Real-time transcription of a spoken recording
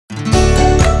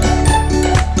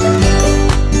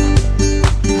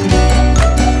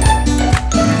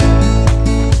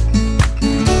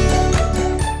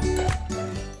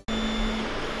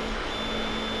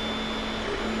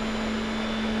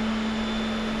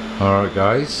Alright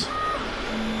guys,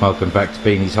 welcome back to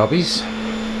Beanie's Hobbies.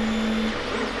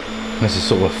 This is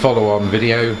sort of a follow-on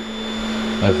video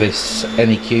of this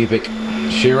Anycubic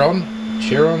Chiron.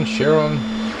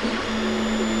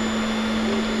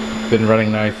 Been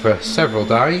running now for several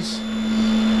days.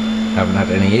 Haven't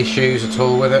had any issues at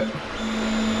all with it.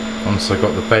 Once I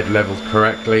got the bed leveled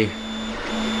correctly,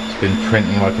 it's been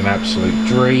printing like an absolute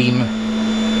dream.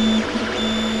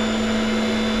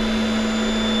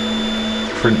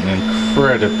 Printing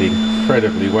incredibly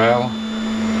well.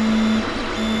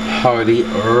 Highly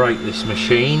rate this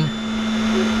machine.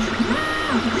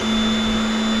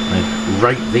 I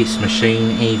rate this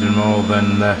machine even more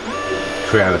than the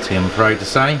Creality, I'm afraid to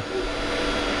say.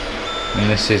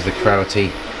 And this is the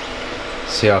Creality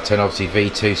CR10, obviously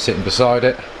V2 sitting beside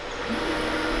it.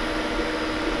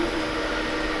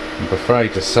 I'm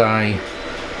afraid to say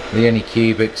the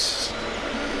Anycubics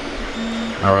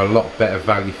are a lot better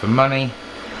value for money.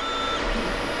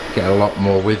 Get a lot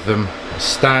more with them.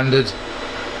 Standard.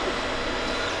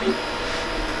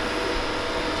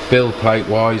 Build plate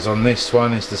wise on this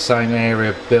one, it's the same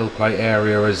build plate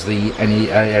area as the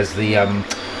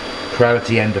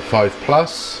Creality Ender 5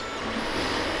 Plus,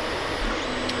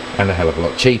 and a hell of a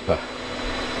lot cheaper,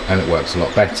 and it works a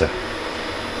lot better.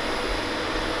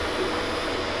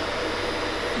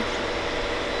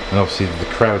 And obviously the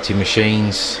Creality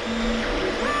machines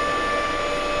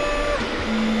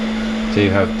do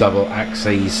have double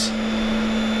axes,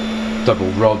 double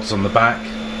rods on the back,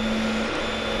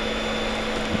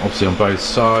 obviously on both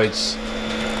sides,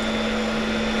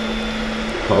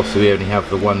 but obviously we only have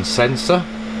the one sensor.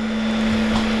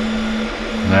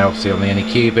 Now obviously on the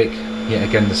Anycubic, yet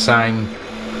again the same,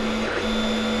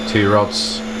 two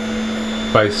rods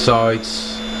both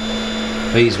sides.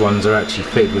 These ones are actually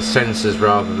fitted with sensors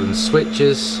rather than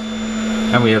switches,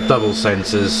 and we have double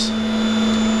sensors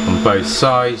on both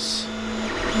sides,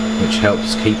 which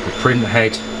helps keep the print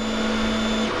head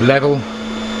level.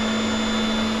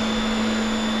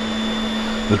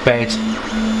 The bed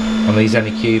on these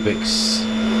Anycubics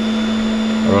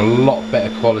are a lot better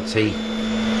quality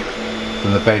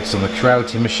than the beds on the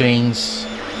Creality machines.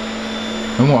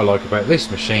 And what I like about this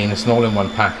machine, it's an all-in-one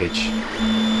package.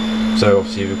 So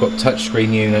obviously we've got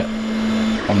touchscreen unit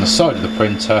on the side of the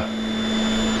printer,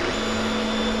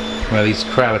 where these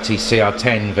Creality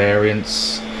CR10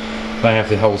 variants, they have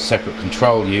the whole separate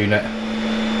control unit,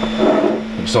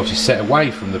 which is obviously set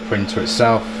away from the printer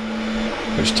itself,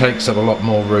 which takes up a lot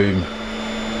more room.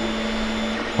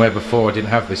 Where before I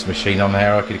didn't have this machine on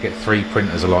here, I could get 3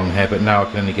 printers along here, but now I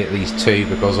can only get these 2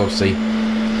 because obviously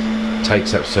it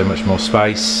takes up so much more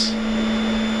space.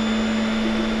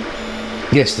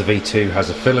 Yes, the V2 has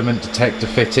a filament detector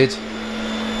fitted,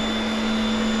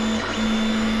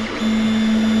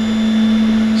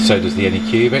 so does the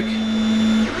Anycubic.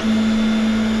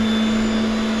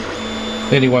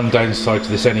 The only one downside to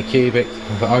this Anycubic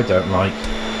that I don't like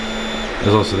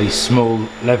is also these small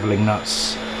levelling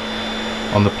nuts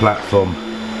on the platform,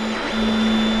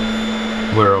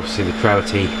 where obviously the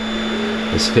Creality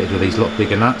is fitted with these lot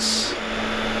bigger nuts,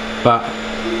 but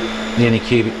the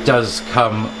Anycubic does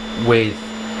come with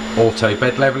auto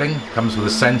bed levelling, comes with a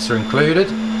sensor included,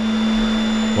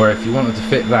 where if you wanted to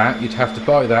fit that, you'd have to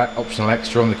buy that optional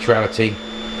extra on the Creality.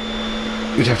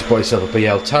 You'd have to buy yourself a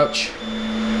BL Touch.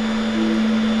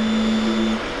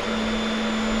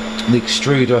 The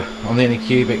extruder on the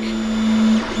Anycubic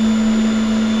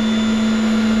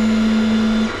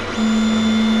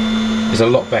is a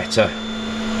lot better.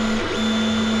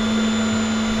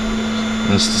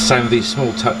 And it's the same with these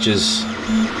small touches,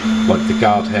 like the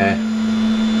guard hair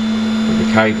that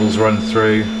the cables run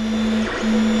through.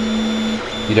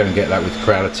 You don't get that with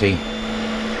Creality.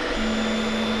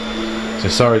 So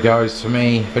sorry guys, for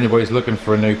me, if anybody's looking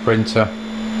for a new printer,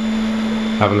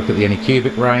 have a look at the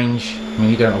Anycubic range. I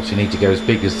mean, you don't obviously need to go as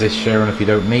big as this, Sharon, if you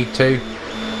don't need to.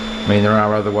 I mean, there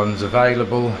are other ones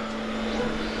available.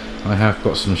 I have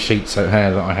got some sheets out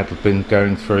here that I had been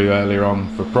going through earlier on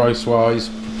for price guides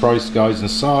and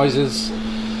sizes.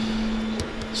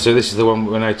 So this is the one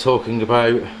we're now talking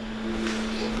about.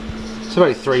 It's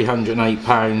about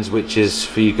 £308, which is,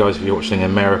 for you guys if you're watching in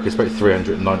America, it's about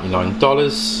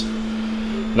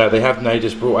 $399. Now they have now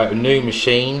just brought out a new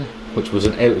machine, which was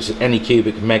an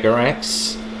Anycubic Mega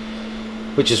X,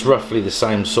 which is roughly the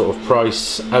same sort of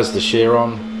price as the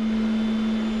Chiron,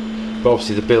 but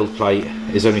obviously the build plate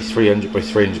is only 300 by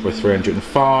 300 by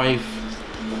 305,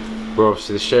 where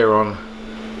obviously the Chiron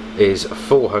is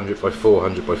 400 by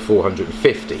 400 by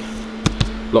 450. A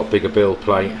lot bigger build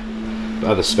plate, but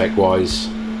other spec wise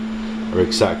are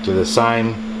exactly the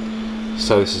same.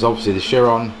 So this is obviously the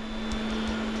Chiron,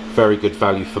 very good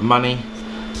value for money.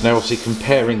 Now obviously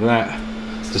comparing that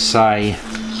to say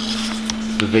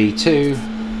the V2,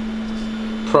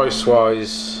 price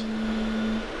wise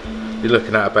you're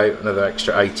looking at about another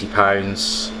extra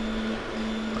 £80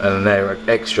 and an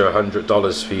extra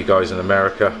 $100 for you guys in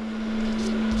America.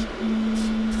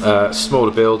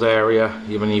 Smaller build area,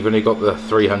 you've only got the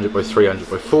 300 by 300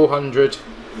 by 400.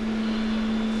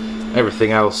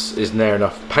 Everything else is near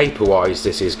enough paper wise.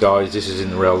 This is, guys, this is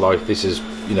in real life. This is,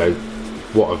 you know,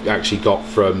 what I've actually got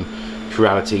from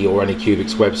Creality or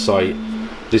Anycubic's website.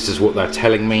 This is what they're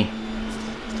telling me.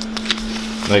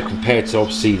 Now compared to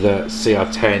obviously the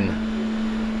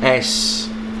CR10S,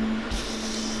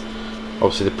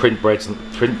 obviously the print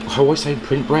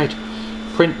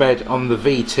bed on the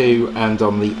V2 and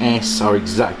on the S are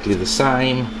exactly the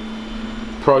same.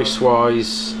 Price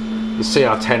wise, the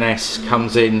CR10S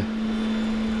comes in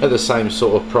at the same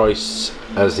sort of price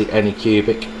as the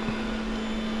Anycubic.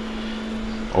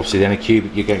 Obviously the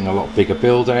Anycubic you're getting a lot bigger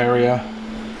build area.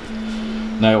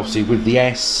 Now obviously with the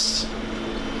S,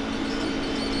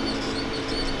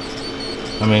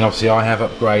 I mean obviously I have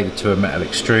upgraded to a metal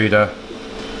extruder.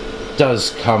 It does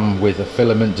come with a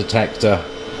filament detector.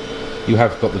 You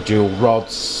have got the dual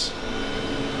rods.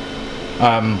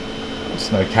 It's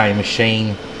an okay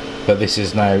machine, but this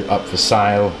is now up for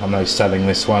sale. I'm now selling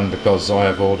this one because I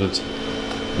have ordered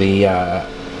the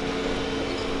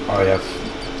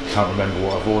can't remember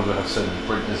what I've ordered. I've sent the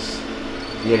printers,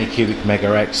 the Anycubic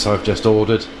Mega X I've just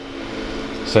ordered.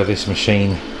 So this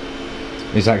machine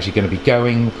is actually going to be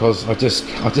going because I just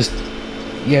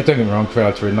yeah, don't get me wrong,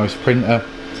 Creality are a nice printer.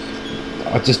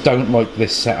 I just don't like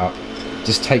this setup. It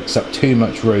just takes up too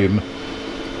much room.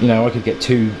 You know, I could get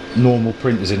 2 normal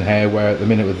printers in here, where at the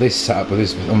minute with this setup, with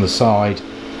this on the side,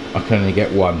 I can only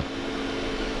get 1.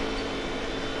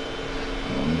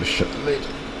 I'm just shut the lid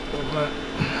on that.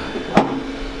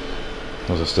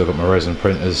 Because I've still got my resin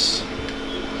printers.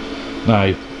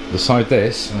 Now, beside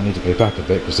this, I need to go back a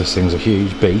bit because this thing's a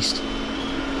huge beast.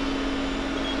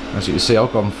 As you can see,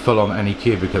 I've gone full on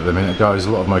Anycubic at the minute, guys. A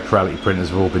lot of my Creality printers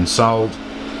have all been sold.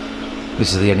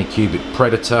 This is the Anycubic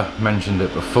Predator, mentioned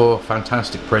it before.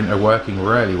 Fantastic printer, working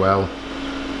really well.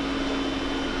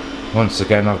 Once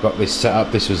again, I've got this set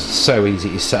up. This was so easy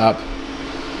to set up.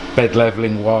 Bed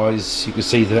leveling wise, you can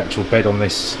see the actual bed on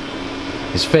this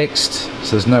is fixed,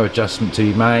 so there's no adjustment to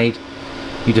be made.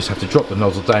 You just have to drop the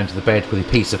nozzle down to the bed with a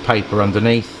piece of paper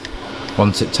underneath.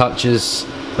 Once it touches,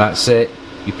 that's it.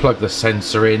 You plug the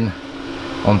sensor in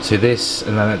onto this,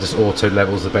 and then that just auto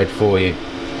levels the bed for you.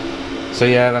 So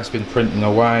yeah, that's been printing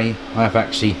away. I have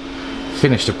actually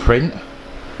finished a print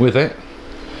with it,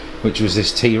 which was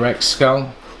this T-Rex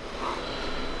skull.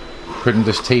 Printed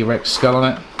this T-Rex skull on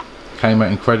it. Came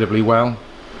out incredibly well.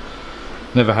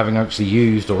 Never having actually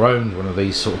used or owned one of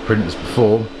these sort of printers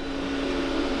before.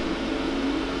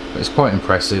 But it's quite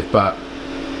impressive, but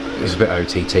it's a bit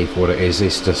OTT for what it is.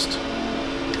 It's just,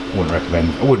 I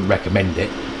wouldn't recommend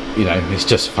it. You know, it's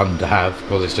just fun to have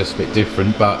because it's just a bit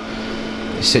different, but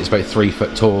it sits about 3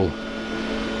 foot tall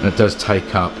and it does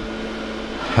take up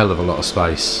a hell of a lot of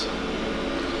space.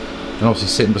 And obviously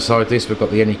sitting beside this we've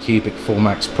got the Anycubic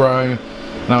 4Max Pro.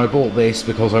 Now I bought this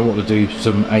because I want to do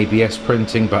some ABS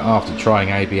printing, but after trying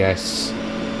ABS,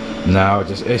 no, it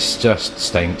just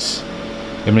stinks.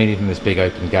 I mean, even this big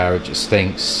open garage, it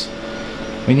stinks.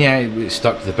 I mean, yeah, it's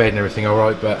stuck to the bed and everything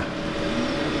alright, but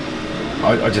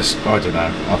I don't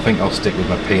know. I think I'll stick with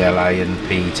my PLA and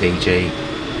PETG.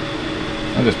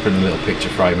 I'm just putting a little picture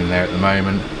frame in there at the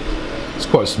moment. It's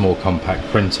quite a small compact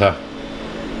printer.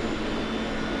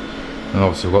 And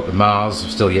obviously we've got the Mars.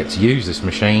 I've still yet to use this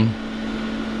machine.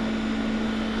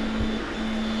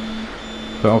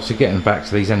 But obviously getting back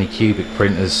to these Anycubic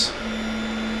printers,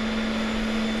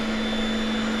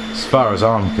 as far as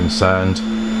I'm concerned,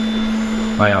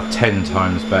 they are 10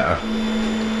 times better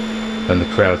than the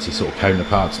Creality sort of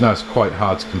counterparts. Now it's quite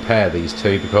hard to compare these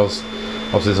two because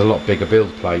obviously there's a lot bigger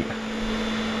build plate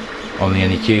on the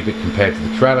Anycubic compared to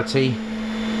the Creality,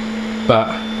 but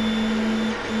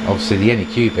obviously the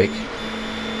Anycubic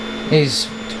is,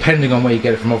 depending on where you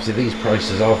get it from, obviously these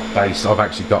prices are based, I've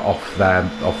actually got off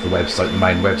the website, the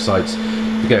main websites.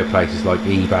 You go to places like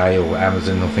eBay or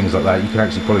Amazon or things like that, you can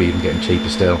actually probably even get them cheaper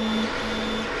still.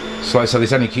 So like I said,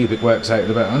 this Anycubic works out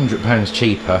at about £100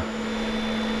 cheaper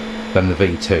than the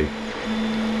V2,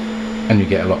 and you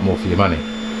get a lot more for your money.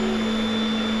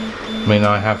 I mean,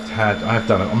 I have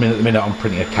done it. I mean, at the minute I'm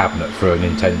printing a cabinet for a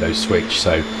Nintendo Switch,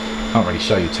 so I can't really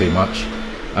show you too much.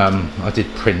 I did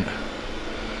print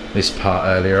this part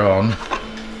earlier on,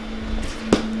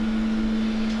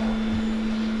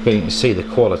 but you can see the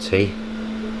quality.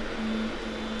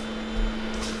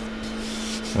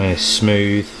 I mean, it's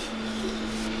smooth.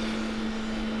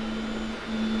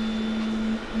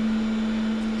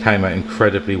 Came out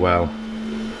incredibly well.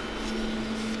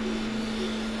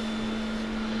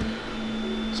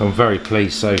 So I'm very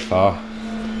pleased so far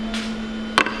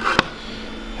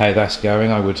how that's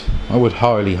going. I would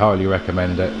highly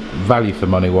recommend it. Value for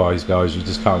money wise, guys, you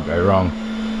just can't go wrong.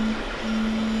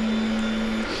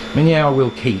 I mean, yeah, I'm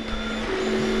going to keep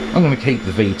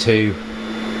the V2.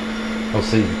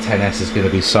 Obviously the 10S is going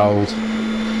to be sold,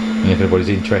 and if anybody's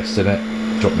interested in it,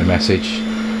 drop me a message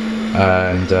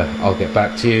and I'll get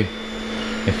back to you.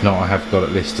 If not, I have got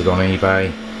it listed on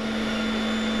eBay,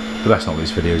 but that's not what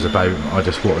this video is about. I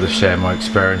just wanted to share my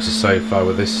experiences so far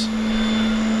with this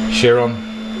Chiron,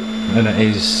 and it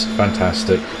is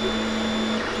fantastic.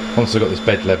 Once I got this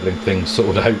bed leveling thing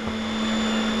sorted out,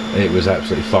 it was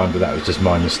absolutely fine, but that was just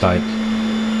my mistake,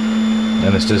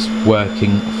 and it's just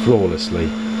working flawlessly.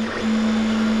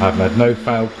 I've had no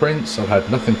failed prints, I've had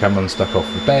nothing come unstuck off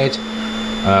the bed.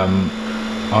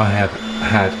 I have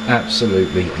had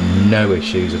absolutely no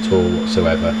issues at all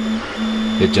whatsoever.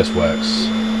 It just works.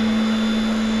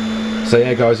 So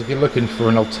yeah, guys, if you're looking for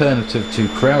an alternative to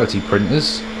Creality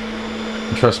printers,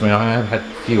 and trust me, I have had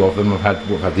a few of them. I've had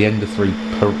the Ender 3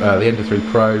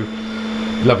 Pro,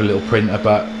 lovely little printer,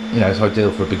 but you know, it's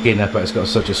ideal for a beginner, but it's got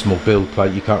such a small build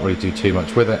plate you can't really do too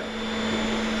much with it.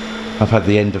 I've had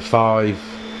the Ender 5,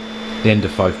 the Ender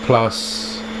 5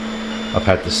 Plus, I've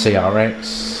had the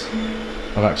CRX,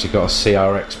 I've actually got a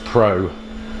CRX Pro.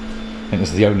 I think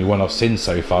this is the only one I've seen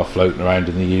so far floating around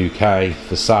in the UK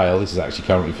for sale. This is actually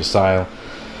currently for sale.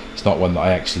 It's not one that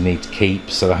I actually need to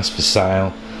keep, so that's for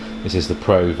sale. This is the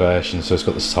Pro version, so it's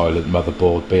got the silent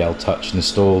motherboard, BL Touch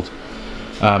installed.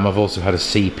 I've also had a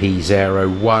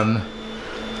CP01.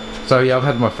 So yeah, I've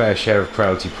had my fair share of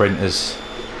Creality printers.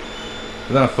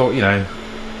 But then I thought, you know,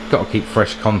 got to keep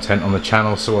fresh content on the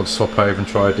channel, so I'd swap over and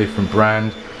try a different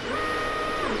brand.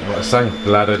 What I say,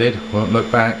 glad I did, won't look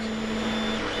back.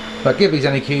 But give these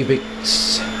Anycubic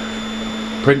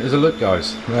printers a look,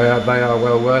 guys. They are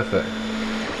well worth it.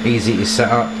 Easy to set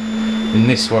up. In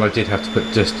this one I did have to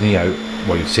put just, you know,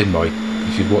 well, you've seen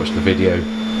if you've watched the video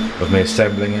of me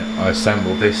assembling it, I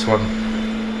assembled this one.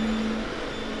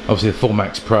 Obviously the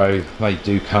Formax Pro, they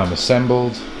do come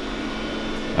assembled.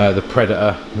 The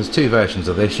Predator, there's two versions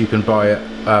of this. You can buy it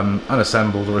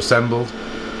unassembled or assembled.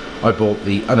 I bought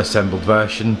the unassembled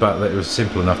version, but it was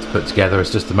simple enough to put together.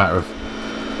 It's just a matter of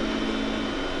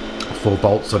 4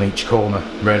 bolts on each corner,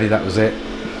 really, that was it.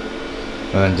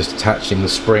 And then just attaching the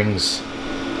springs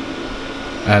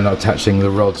and attaching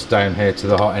the rods down here to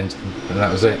the hot end, and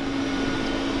that was it.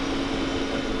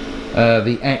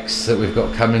 The X that we've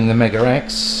got coming, the Mega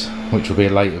X, which will be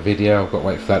a later video, I've got to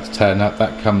wait for that to turn up.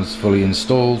 That comes fully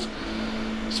installed,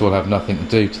 so we'll have nothing to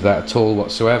do to that at all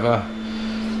whatsoever.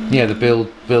 Yeah, the build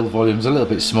volume's a little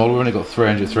bit smaller. We've only got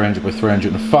 300 by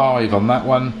 305 on that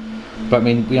one, but I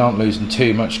mean, we aren't losing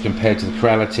too much compared to the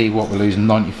Creality. What we're losing,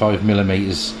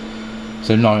 95mm,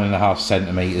 so 9.5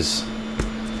 centimeters.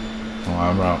 Well,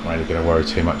 I'm not really going to worry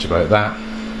too much about that.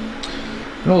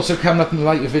 And also coming up in the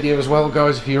later video as well,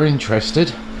 guys, if you're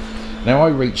interested. Now, I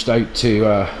reached out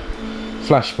to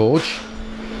Flashforge,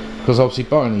 because obviously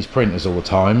buying these printers all the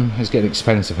time is getting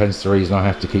expensive, hence the reason I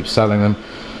have to keep selling them.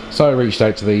 So I reached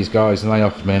out to these guys and they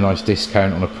offered me a nice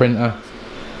discount on a printer.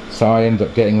 So I ended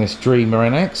up getting this Dreamer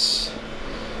NX.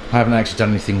 I haven't actually done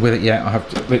anything with it yet. I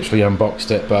have literally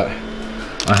unboxed it, but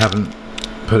I haven't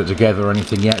put it together or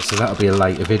anything yet, so that'll be a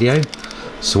later video.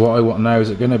 So what I want to know, is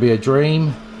it going to be a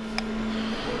dream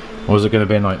or is it going to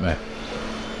be a nightmare?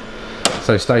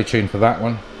 So stay tuned for that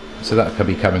one. So that could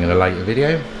be coming in a later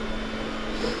video.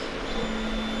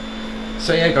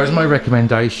 So yeah, guys, my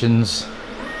recommendations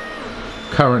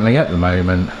currently at the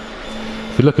moment,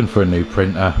 if you're looking for a new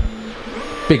printer,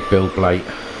 big build plate,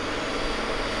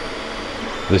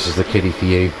 this is the kiddie for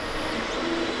you.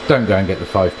 Don't go and get the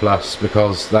 5 Plus,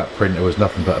 because that printer was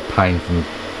nothing but a pain.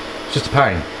 It's just a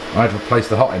pain. I had to replace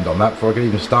the hot end on that before I could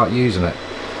even start using it.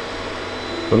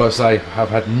 But like I say, I've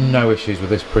had no issues with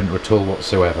this printer at all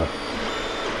whatsoever.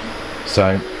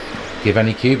 So give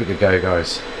Anycubic a go,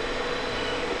 guys.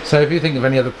 So if you think of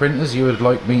any other printers you would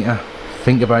like me to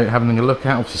think about having a look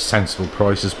at, obviously sensible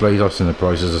prices please. I've seen the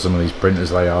prices of some of these printers,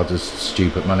 they are just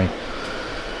stupid money.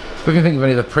 But if you think of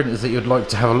any of the printers that you'd like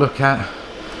to have a look at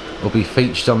or be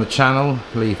featured on the channel,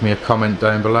 leave me a comment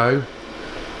down below.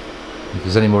 If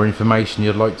there's any more information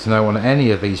you'd like to know on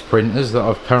any of these printers that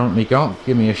I've currently got,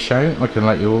 give me a shout. I can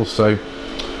let you also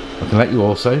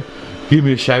give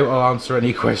me a shout. I'll answer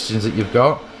any questions that you've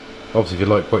got. Obviously, if you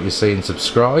like what you see, and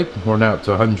subscribe. We're now up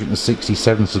to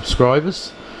 167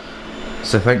 subscribers.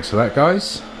 So thanks for that,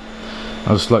 guys.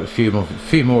 I'd just like a few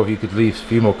more of you could leave a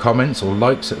few more comments or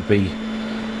likes. It'd be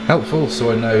helpful,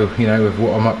 so I know, you know, if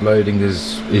what I'm uploading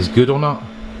is good or not.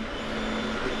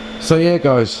 So yeah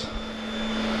guys,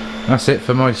 that's it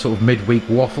for my sort of midweek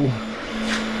waffle.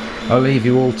 I'll leave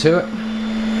you all to it,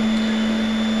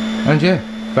 and yeah,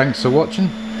 thanks for watching,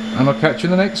 and I'll catch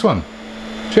you in the next one.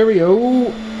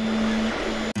 Cheerio!